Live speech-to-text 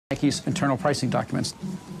Nike's internal pricing documents.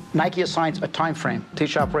 Nike assigns a time frame to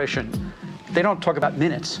each operation. They don't talk about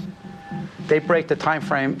minutes. They break the time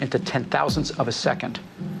frame into 10,000ths of a second.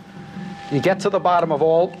 You get to the bottom of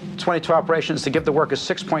all 22 operations to give the workers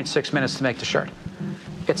 6.6 minutes to make the shirt.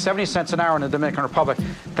 It's 70 cents an hour in the Dominican Republic.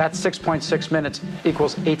 That 6.6 minutes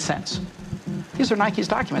equals 8 cents. These are Nike's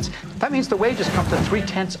documents. That means the wages come to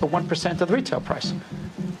 0.3% of the retail price.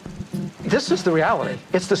 This is the reality.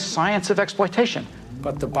 It's the science of exploitation.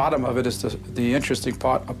 But the bottom of it is the interesting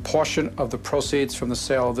part. A portion of the proceeds from the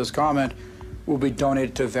sale of this garment will be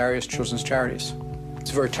donated to various children's charities. It's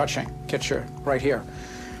very touching. Get your right here.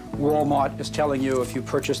 Walmart is telling you if you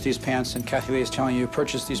purchase these pants, and Kathy Lee is telling you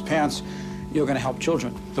purchase these pants, you're going to help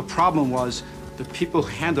children. The problem was the people who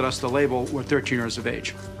handed us the label were 13 years of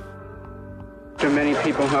age. Do many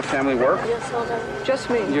people in her family work? Yes, all day. Just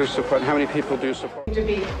me. You support, how many people do you support? To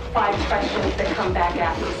be 5 questions that come back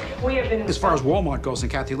at us. We have been... As far as Walmart goes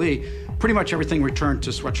and Kathy Lee, pretty much everything returned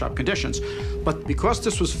to sweatshop conditions. But because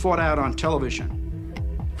this was fought out on television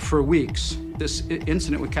for weeks, this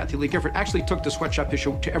incident with Kathy Lee Gifford actually took the sweatshop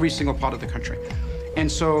issue to every single part of the country.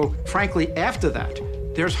 And so, frankly, after that,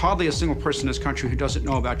 there's hardly a single person in this country who doesn't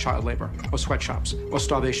know about child labor or sweatshops or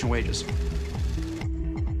starvation wages.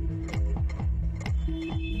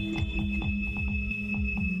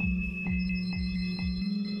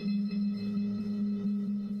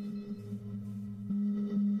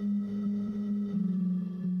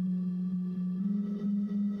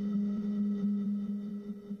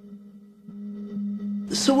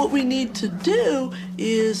 So what we need to do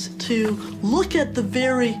is to look at the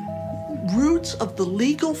very roots of the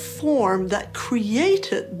legal form that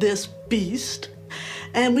created this beast,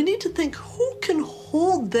 and we need to think who can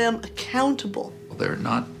hold them accountable. They're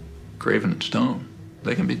not graven in stone.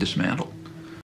 They can be dismantled.